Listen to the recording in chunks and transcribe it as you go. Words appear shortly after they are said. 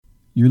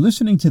You're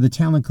listening to the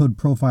Talent Code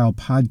Profile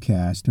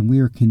podcast, and we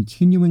are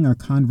continuing our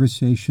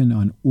conversation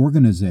on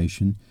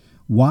organization,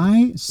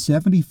 why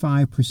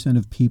 75%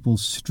 of people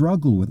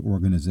struggle with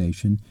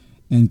organization,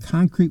 and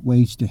concrete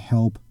ways to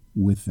help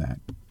with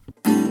that.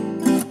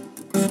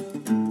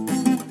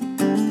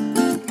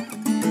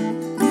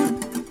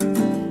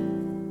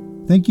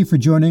 Thank you for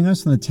joining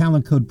us on the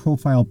Talent Code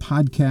Profile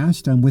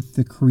podcast. I'm with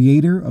the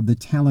creator of the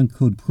Talent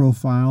Code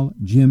Profile,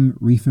 Jim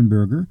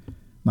Riefenberger.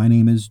 My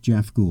name is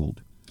Jeff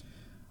Gould.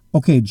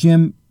 Okay,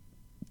 Jim,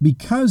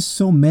 because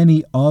so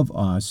many of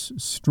us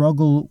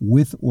struggle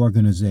with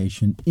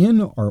organization in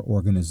our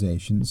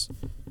organizations,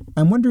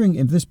 I'm wondering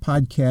if this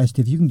podcast,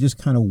 if you can just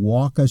kind of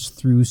walk us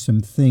through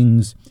some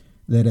things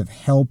that have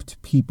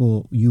helped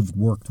people you've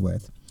worked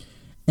with.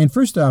 And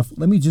first off,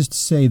 let me just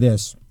say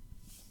this.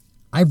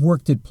 I've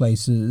worked at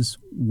places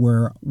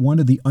where one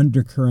of the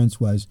undercurrents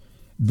was,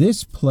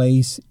 this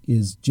place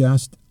is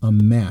just a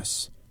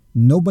mess.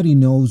 Nobody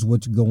knows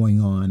what's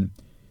going on.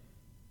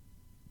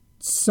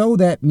 So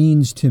that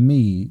means to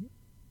me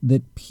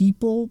that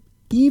people,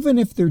 even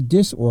if they're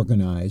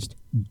disorganized,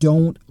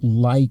 don't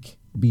like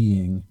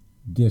being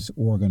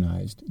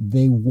disorganized.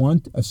 They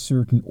want a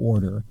certain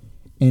order,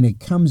 and it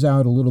comes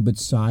out a little bit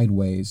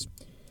sideways.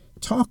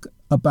 Talk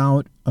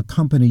about a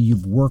company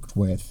you've worked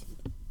with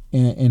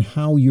and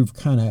how you've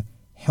kind of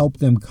helped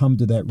them come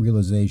to that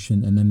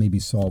realization and then maybe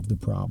solve the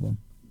problem.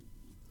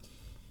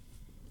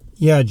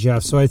 Yeah,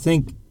 Jeff. So I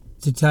think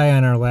to tie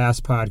on our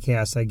last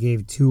podcast, I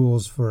gave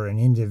tools for an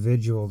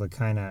individual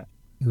to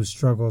who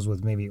struggles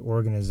with maybe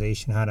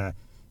organization, how to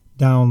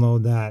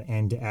download that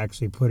and to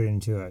actually put it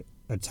into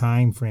a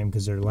time frame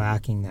because they're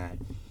lacking that.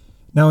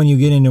 Now, when you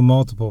get into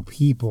multiple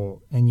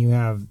people and you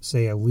have,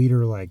 say, a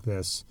leader like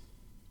this,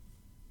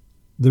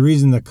 the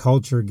reason the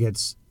culture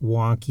gets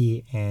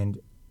wonky and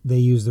they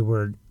use the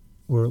word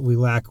where we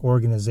lack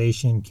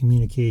organization,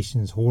 communication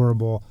is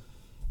horrible,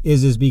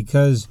 is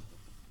because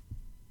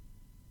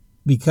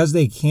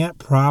they can't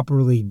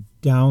properly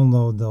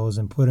download those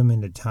and put them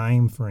into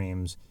time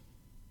frames.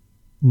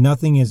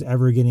 Nothing is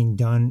ever getting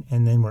done,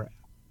 and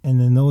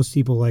then those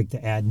people like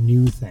to add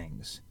new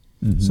things.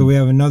 Mm-hmm. So we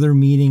have another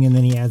meeting, and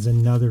then he adds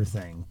another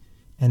thing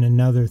and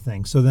another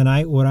thing. So then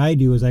what I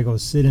do is I go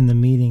sit in the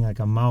meeting like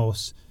a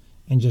mouse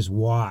and just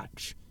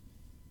watch.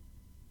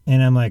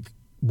 And I'm like,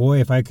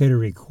 boy, if I could have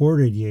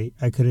recorded you,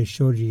 I could have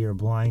showed you your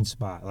blind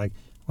spot. Like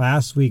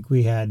last week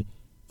we had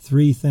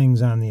 3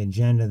 things on the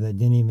agenda that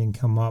didn't even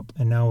come up,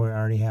 and now we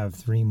already have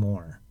 3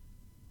 more.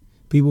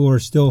 People were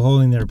still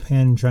holding their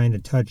pen trying to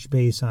touch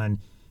base on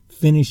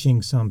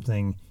finishing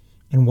something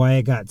and why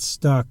it got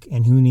stuck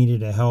and who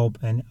needed to help,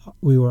 and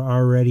we were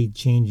already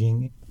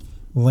changing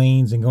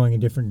lanes and going a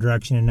different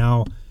direction. And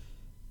now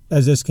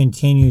as this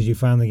continues, you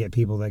finally get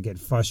people that get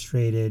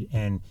frustrated,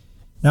 and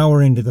now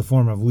we're into the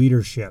form of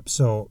leadership.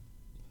 So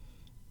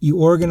you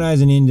organize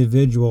an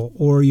individual,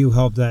 or you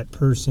help that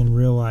person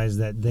realize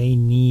that they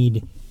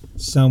need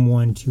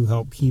someone to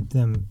help keep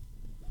them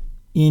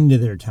into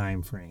their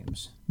time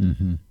frames.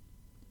 Mm-hmm.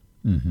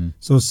 Mm-hmm.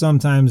 So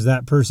sometimes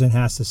that person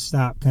has to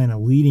stop kind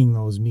of leading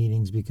those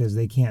meetings because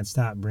they can't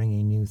stop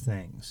bringing new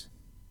things.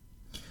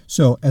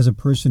 So as a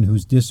person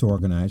who's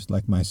disorganized,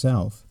 like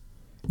myself,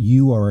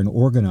 you are an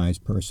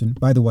organized person.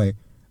 By the way,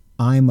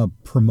 I'm a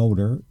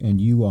promoter and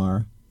you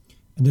are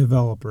a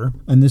developer.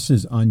 And this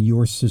is on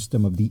your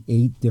system of the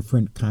 8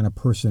 different kind of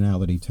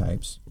personality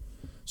types.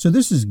 So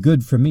this is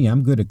good for me.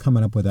 I'm good at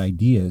coming up with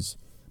ideas,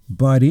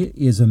 but it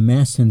is a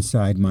mess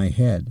inside my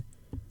head.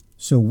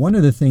 So one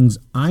of the things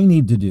I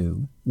need to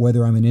do,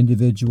 whether I'm an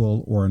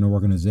individual or an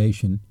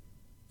organization,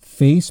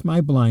 face my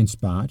blind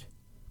spot,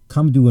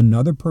 come to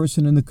another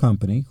person in the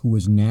company who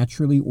is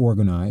naturally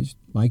organized,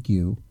 like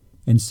you,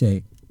 and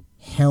say,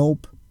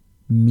 help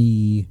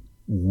me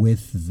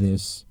with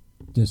this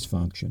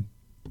dysfunction.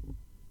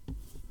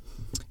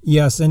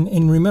 Yes,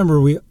 and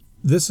remember,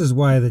 this is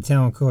why the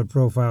Talent Code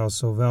Profile is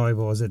so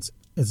valuable, is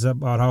it's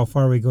about how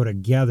far we go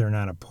together,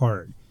 not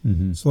apart.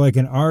 Mm-hmm. So like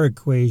in our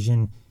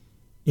equation,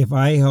 if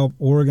I help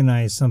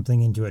organize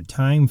something into a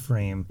time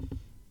frame,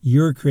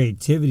 your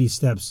creativity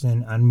steps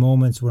in on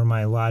moments where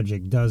my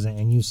logic doesn't,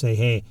 and you say,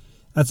 hey,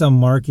 that's a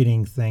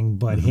marketing thing,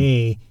 but mm-hmm.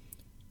 hey,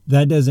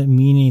 that doesn't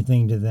mean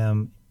anything to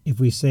them.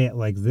 If we say it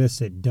like this,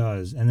 it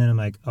does. And then I'm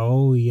like,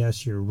 oh,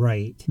 yes, you're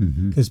right.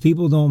 Because mm-hmm.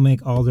 people don't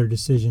make all their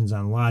decisions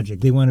on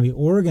logic. They want to be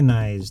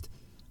organized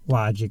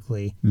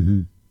logically.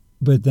 Mm-hmm.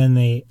 But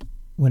then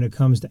when it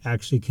comes to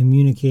actually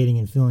communicating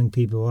and filling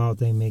people out,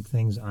 they make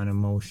things on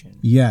emotion.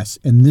 Yes.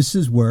 And this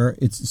is where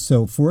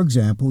so, for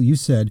example, you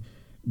said,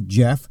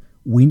 Jeff,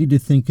 we need to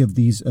think of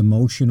these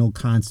emotional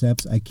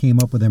concepts. I came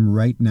up with them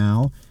right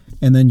now.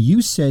 And then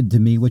you said to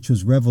me, which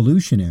was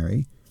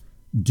revolutionary,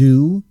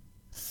 do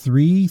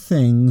 3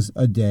 things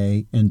a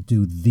day and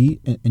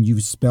and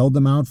you've spelled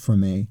them out for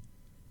me,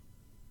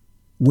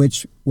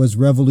 which was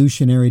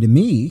revolutionary to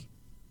me.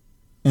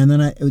 And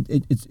then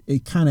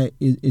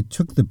it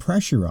took the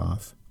pressure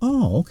off.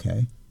 Oh,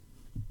 okay.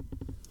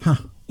 Huh.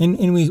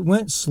 And we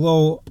went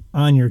slow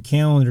on your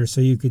calendar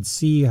so you could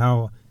see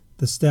how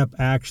the step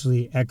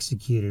actually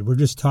executed. We're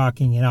just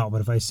talking it out.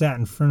 But if I sat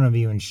in front of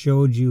you and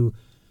showed you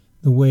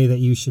the way that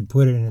you should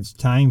put it in its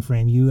time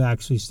frame, you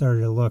actually started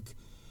to look.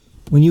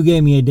 When you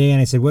gave me a day and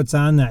I said, what's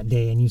on that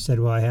day? And you said,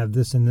 well, I have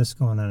this and this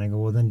going on. I go,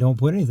 well, then don't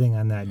put anything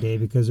on that day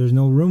because there's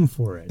no room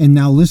for it. And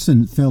now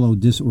listen, fellow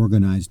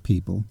disorganized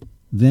people.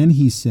 Then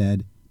he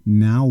said,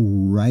 now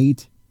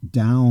write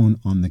down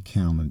on the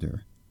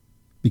calendar.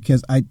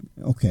 Because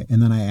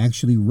and then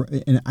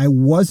I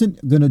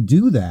wasn't going to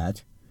do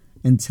that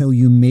until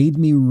you made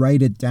me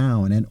write it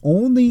down. And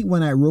only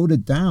when I wrote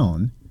it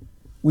down,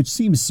 which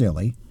seems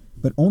silly,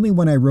 but only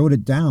when I wrote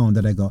it down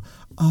did I go,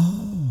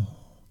 oh,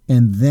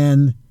 and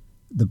then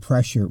the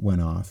pressure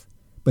went off.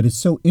 But it's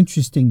so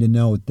interesting to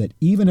note that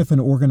even if an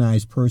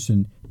organized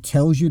person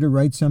tells you to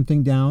write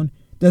something down,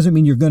 doesn't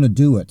mean you're going to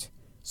do it.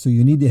 So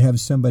you need to have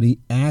somebody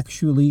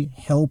actually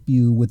help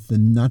you with the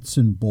nuts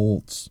and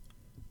bolts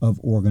of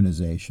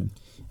organization.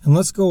 And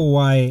let's go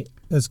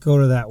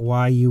to that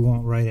why you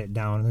won't write it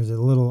down. There's a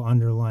little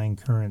underlying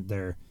current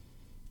there.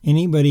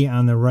 Anybody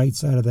on the right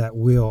side of that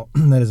wheel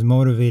that is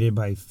motivated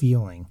by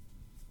feeling.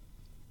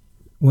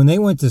 When they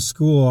went to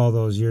school all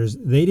those years,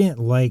 they didn't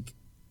like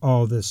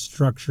all this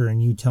structure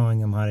and you telling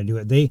them how to do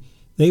it.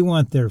 They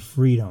want their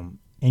freedom,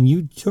 and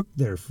you took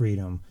their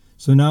freedom.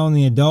 So now in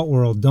the adult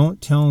world,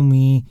 don't tell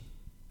me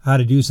how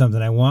to do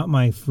something. I want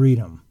my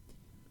freedom.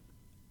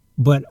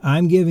 But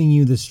I'm giving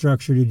you the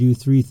structure to do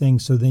 3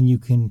 things so then you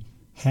can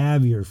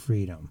have your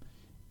freedom.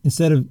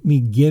 Instead of me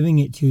giving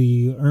it to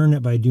you, you earn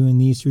it by doing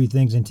these 3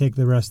 things and take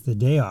the rest of the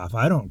day off.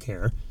 I don't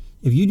care.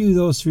 If you do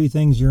those 3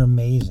 things, you're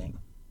amazing.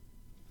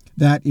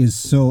 That is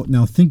so.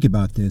 Now think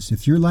about this.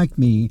 If you're like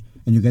me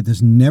and you get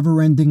this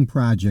never-ending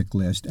project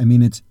list, I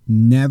mean, it's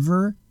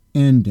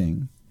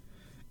never-ending.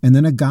 And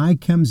then a guy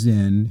comes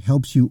in,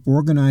 helps you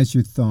organize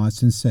your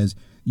thoughts and says,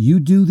 you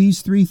do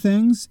these 3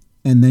 things,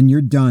 and then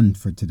you're done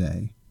for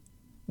today.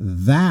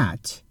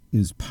 That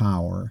is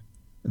power.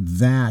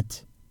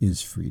 That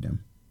is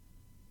freedom.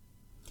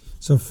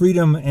 So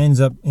freedom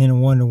ends up in a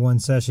one-to-one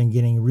session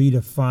getting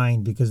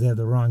redefined because they have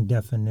the wrong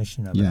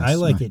definition of it. Yes, I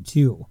like it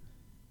too.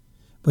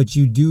 But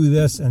you do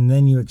this and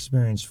then you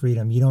experience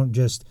freedom. You don't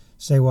just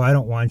say, well, I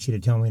don't want you to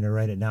tell me to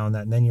write it down.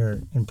 And then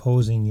you're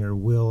imposing your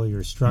will,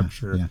 your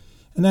structure. Yeah.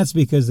 And that's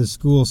because the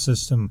school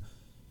system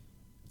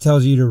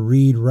tells you to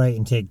read, write,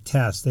 and take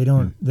tests. They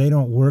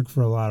don't work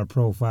for a lot of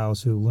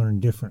profiles who learn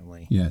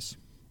differently. Yes.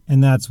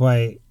 And that's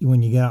why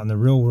when you get out in the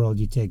real world,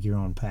 you take your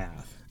own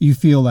path. You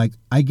feel like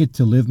I get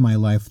to live my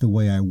life the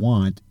way I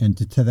want, and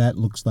to that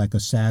looks like a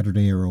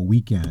Saturday or a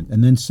weekend.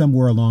 And then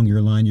somewhere along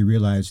your line, you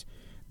realize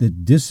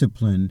that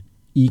discipline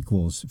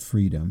equals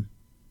freedom.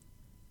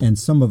 And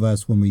some of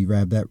us, when we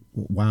grab that,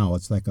 wow,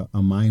 it's like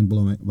a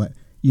mind-blowing. What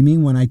you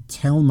mean when I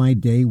tell my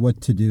day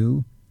what to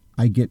do,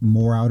 I get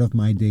more out of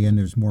my day and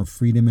there's more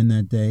freedom in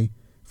that day?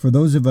 For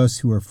those of us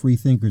who are free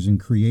thinkers and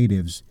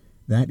creatives,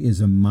 that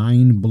is a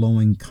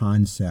mind-blowing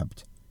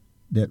concept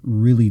that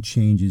really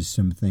changes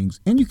some things.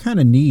 And you kind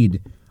of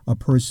need a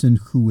person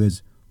who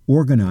is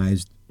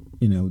organized,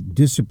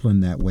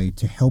 disciplined that way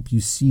to help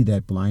you see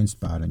that blind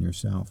spot on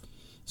yourself.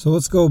 So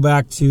let's go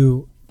back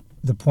to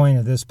the point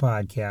of this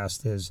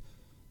podcast is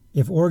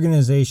if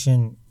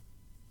organization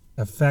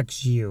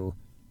affects you,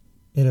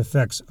 it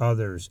affects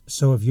others.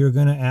 So if you're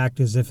going to act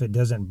as if it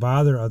doesn't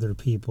bother other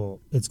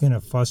people, it's going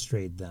to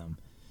frustrate them.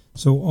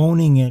 So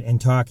owning it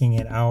and talking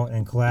it out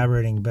and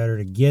collaborating better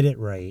to get it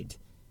right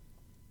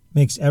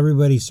makes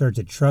everybody start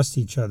to trust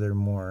each other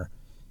more.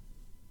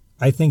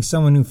 I think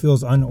someone who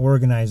feels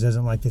unorganized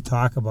doesn't like to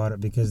talk about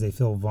it because they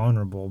feel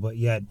vulnerable, but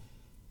yet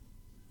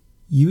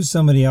use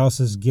somebody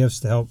else's gifts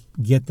to help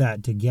get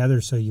that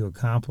together so you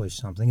accomplish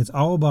something. It's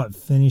all about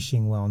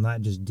finishing well,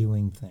 not just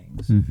doing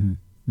things. Mm-hmm.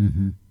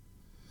 Mm-hmm.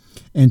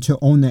 And to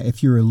own that,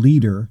 if you're a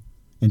leader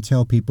and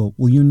tell people,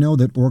 well, you know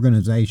that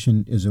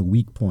organization is a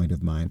weak point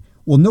of mine.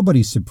 Well,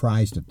 nobody's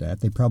surprised at that.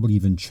 They probably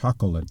even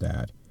chuckle at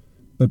that.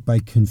 But by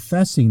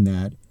confessing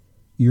that,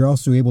 you're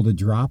also able to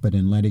drop it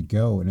and let it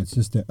go. And it's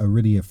just a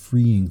really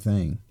freeing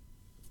thing.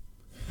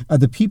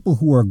 The people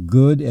who are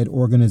good at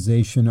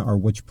organization are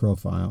which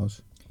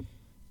profiles?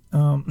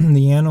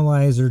 The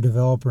analyzer,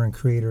 developer, and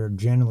creator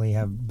generally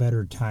have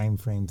better time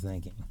frame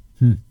thinking.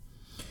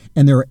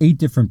 And there are 8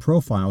 different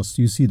profiles,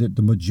 so you see that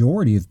the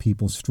majority of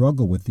people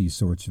struggle with these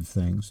sorts of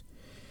things.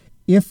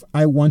 If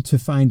I want to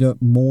find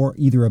out more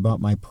either about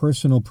my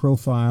personal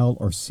profile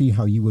or see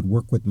how you would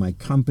work with my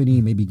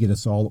company, maybe get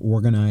us all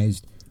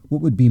organized,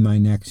 what would be my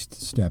next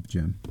step,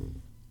 Jim?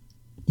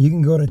 You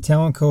can go to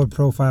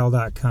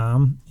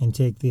talentcodeprofile.com and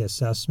take the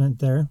assessment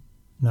there.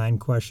 9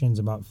 questions,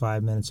 about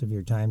 5 minutes of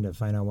your time to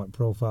find out what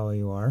profile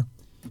you are.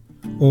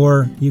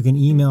 Or you can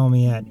email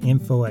me at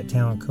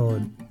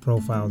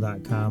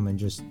info@talentcodeprofile.com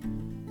and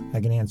I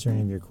can answer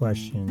any of your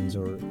questions,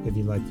 or if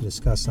you'd like to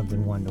discuss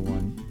something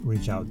one-to-one,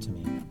 reach out to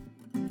me.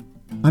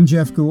 I'm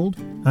Jeff Gould.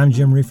 I'm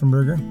Jim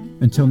Riefenberger.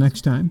 Until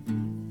next time,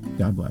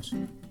 God bless.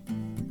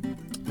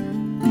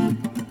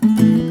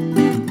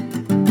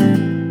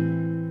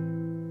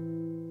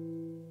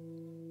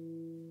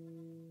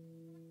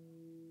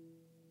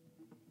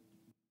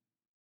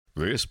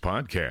 This This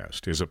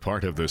podcast is a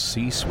part of the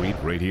C-Suite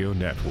Radio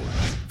Network.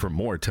 For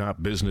more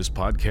top business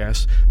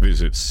podcasts,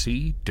 visit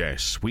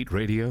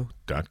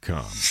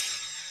c-suiteradio.com.